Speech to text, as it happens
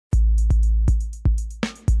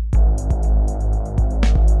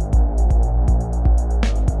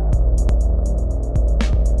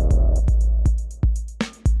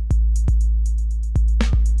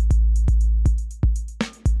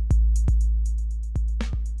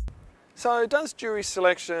So does jury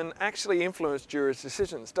selection actually influence jurors'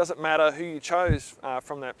 decisions? Does it matter who you chose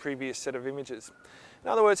from that previous set of images?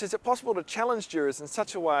 In other words, is it possible to challenge jurors in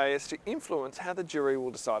such a way as to influence how the jury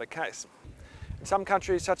will decide a case? In some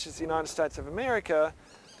countries, such as the United States of America,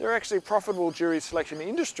 there are actually profitable jury selection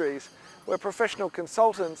industries where professional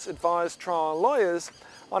consultants advise trial lawyers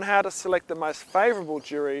on how to select the most favourable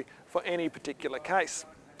jury for any particular case.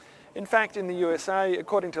 In fact, in the USA,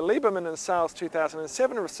 according to Lieberman and Sales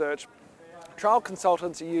 2007 research, trial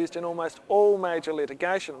consultants are used in almost all major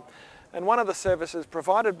litigation, and one of the services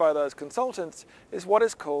provided by those consultants is what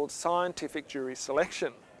is called scientific jury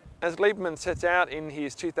selection. As Lieberman sets out in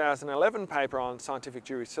his 2011 paper on scientific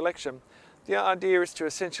jury selection, the idea is to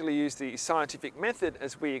essentially use the scientific method,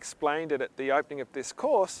 as we explained it at the opening of this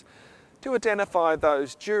course, to identify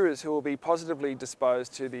those jurors who will be positively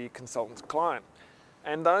disposed to the consultant's client,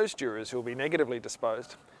 and those jurors who will be negatively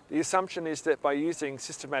disposed. The assumption is that by using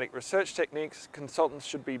systematic research techniques, consultants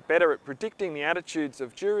should be better at predicting the attitudes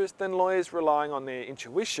of jurors than lawyers relying on their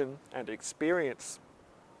intuition and experience.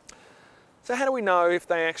 So how do we know if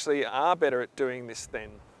they actually are better at doing this then?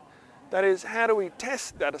 That is, how do we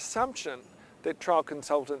test that assumption that trial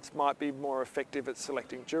consultants might be more effective at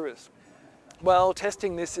selecting jurors? Well,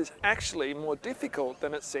 testing this is actually more difficult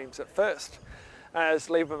than it seems at first. As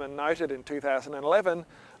Lieberman noted in 2011,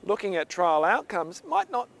 looking at trial outcomes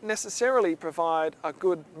might not necessarily provide a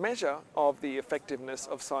good measure of the effectiveness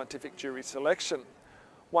of scientific jury selection.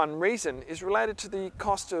 One reason is related to the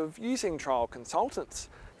cost of using trial consultants.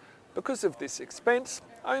 Because of this expense,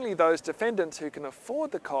 only those defendants who can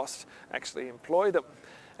afford the cost actually employ them.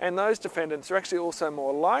 And those defendants are actually also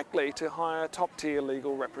more likely to hire top-tier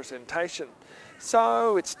legal representation.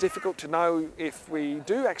 So it's difficult to know if we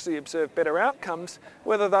do actually observe better outcomes,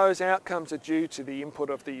 whether those outcomes are due to the input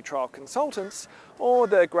of the trial consultants or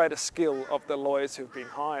the greater skill of the lawyers who've been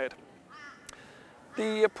hired.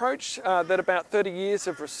 The approach that about 30 years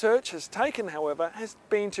of research has taken, however, has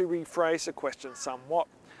been to rephrase the question somewhat.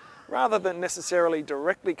 Rather than necessarily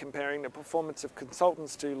directly comparing the performance of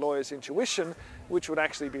consultants to lawyers' intuition, which would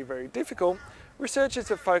actually be very difficult, researchers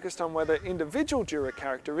have focused on whether individual juror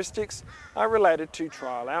characteristics are related to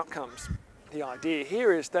trial outcomes. The idea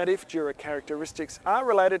here is that if juror characteristics are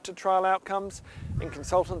related to trial outcomes and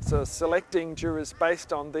consultants are selecting jurors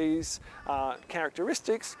based on these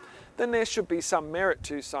characteristics, then there should be some merit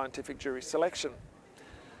to scientific jury selection.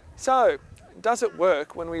 So, does it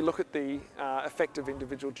work when we look at the effect of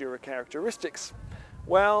individual juror characteristics?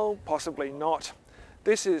 Well, possibly not.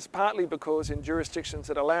 This is partly because in jurisdictions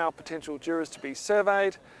that allow potential jurors to be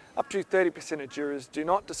surveyed, up to 30% of jurors do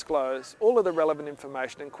not disclose all of the relevant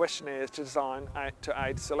information in questionnaires designed to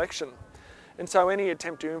aid selection. And so any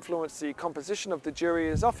attempt to influence the composition of the jury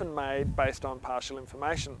is often made based on partial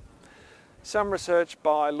information. Some research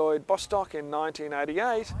by Lloyd Bostock in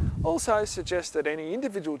 1988 also suggests that any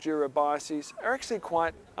individual juror biases are actually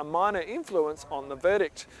quite a minor influence on the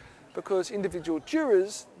verdict, because individual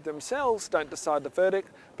jurors themselves don't decide the verdict,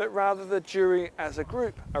 but rather the jury as a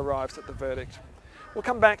group arrives at the verdict. We'll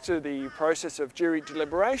come back to the process of jury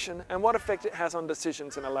deliberation and what effect it has on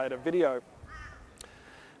decisions in a later video.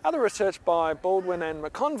 Other research by Baldwin and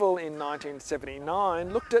McConville in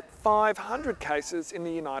 1979 looked at 500 cases in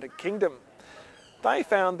the United Kingdom. They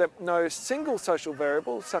found that no single social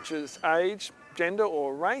variable, such as age, gender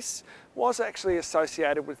or race, was actually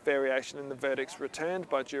associated with variation in the verdicts returned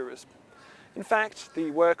by jurors. In fact,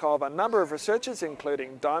 the work of a number of researchers,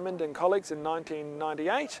 including Diamond and colleagues in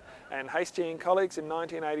 1998 and Hastie and colleagues in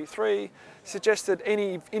 1983, suggests that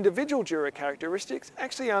any individual juror characteristics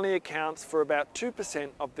actually only accounts for about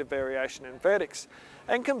 2% of the variation in verdicts,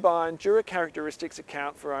 and combined juror characteristics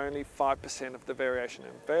account for only 5% of the variation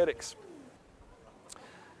in verdicts.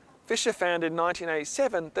 Fisher found in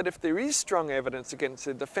 1987 that if there is strong evidence against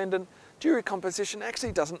the defendant, jury composition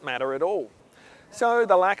actually doesn't matter at all. So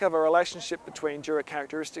the lack of a relationship between juror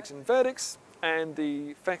characteristics and verdicts, and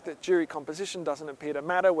the fact that jury composition doesn't appear to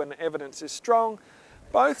matter when the evidence is strong,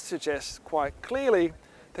 both suggest quite clearly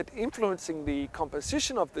that influencing the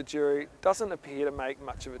composition of the jury doesn't appear to make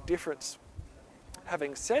much of a difference.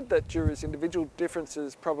 Having said that jurors' individual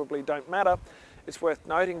differences probably don't matter, it's worth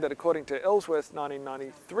noting that according to Ellsworth's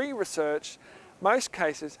 1993 research, most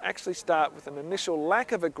cases actually start with an initial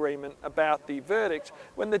lack of agreement about the verdict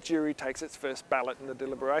when the jury takes its first ballot in the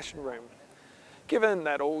deliberation room. Given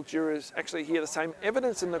that all jurors actually hear the same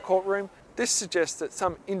evidence in the courtroom, this suggests that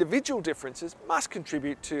some individual differences must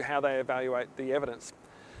contribute to how they evaluate the evidence.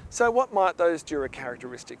 So what might those juror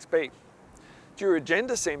characteristics be? Juror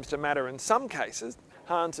gender seems to matter in some cases.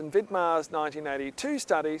 Hans and Vidmar's 1982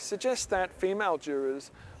 study suggests that female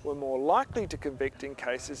jurors were more likely to convict in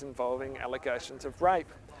cases involving allegations of rape.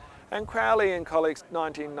 And Crowley and colleagues'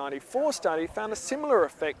 1994 study found a similar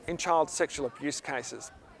effect in child sexual abuse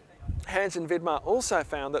cases. Hans and Vidmar also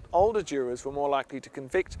found that older jurors were more likely to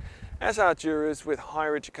convict, as are jurors with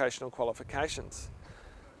higher educational qualifications.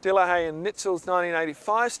 Delahaye and Nitzel's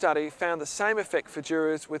 1985 study found the same effect for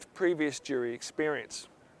jurors with previous jury experience.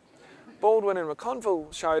 Baldwin and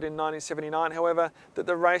McConville showed in 1979, however, that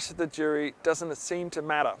the race of the jury doesn't seem to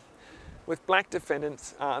matter, with black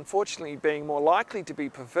defendants unfortunately being more likely to be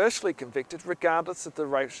perversely convicted regardless of the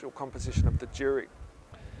racial composition of the jury.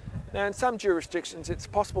 Now, in some jurisdictions it's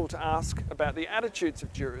possible to ask about the attitudes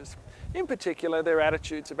of jurors, in particular their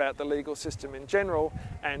attitudes about the legal system in general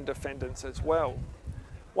and defendants as well.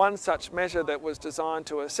 One such measure that was designed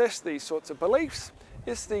to assess these sorts of beliefs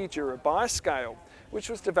is the juror bias scale, which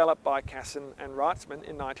was developed by Casson and Reitzman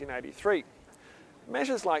in 1983.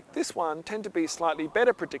 Measures like this one tend to be slightly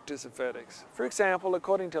better predictors of verdicts. For example,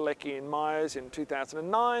 according to Leckie and Myers in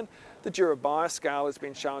 2009, the juror bias scale has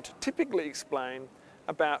been shown to typically explain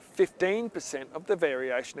about 15% of the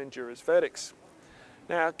variation in jurors' verdicts.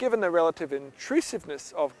 Now, given the relative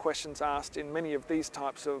intrusiveness of questions asked in many of these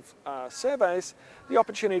types of surveys, the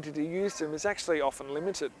opportunity to use them is actually often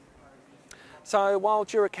limited. So while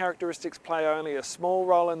juror characteristics play only a small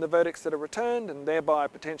role in the verdicts that are returned, and thereby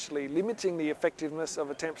potentially limiting the effectiveness of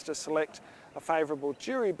attempts to select a favourable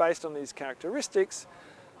jury based on these characteristics,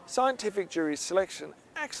 scientific jury selection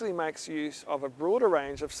actually makes use of a broader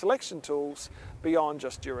range of selection tools beyond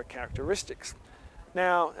just juror characteristics.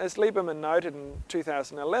 Now, as Lieberman noted in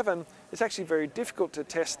 2011, it's actually very difficult to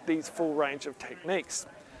test these full range of techniques.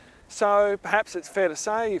 So perhaps it's fair to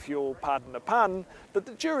say, if you'll pardon the pun, that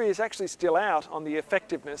the jury is actually still out on the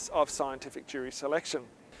effectiveness of scientific jury selection.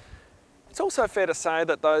 It's also fair to say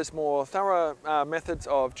that those more thorough methods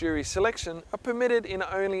of jury selection are permitted in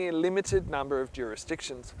only a limited number of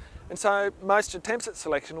jurisdictions. And so most attempts at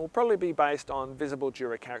selection will probably be based on visible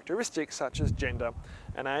juror characteristics such as gender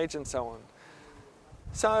and age and so on.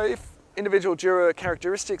 So if individual juror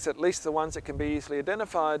characteristics, at least the ones that can be easily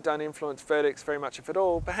identified, don't influence verdicts very much if at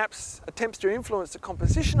all, perhaps attempts to influence the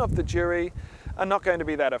composition of the jury are not going to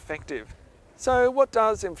be that effective. So what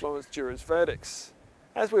does influence jurors' verdicts?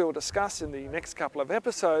 As we will discuss in the next couple of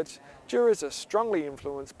episodes, jurors are strongly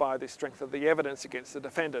influenced by the strength of the evidence against the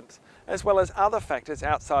defendant, as well as other factors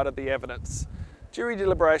outside of the evidence. Jury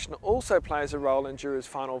deliberation also plays a role in jurors'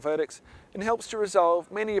 final verdicts and helps to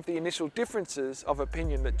resolve many of the initial differences of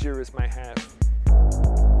opinion that jurors may have.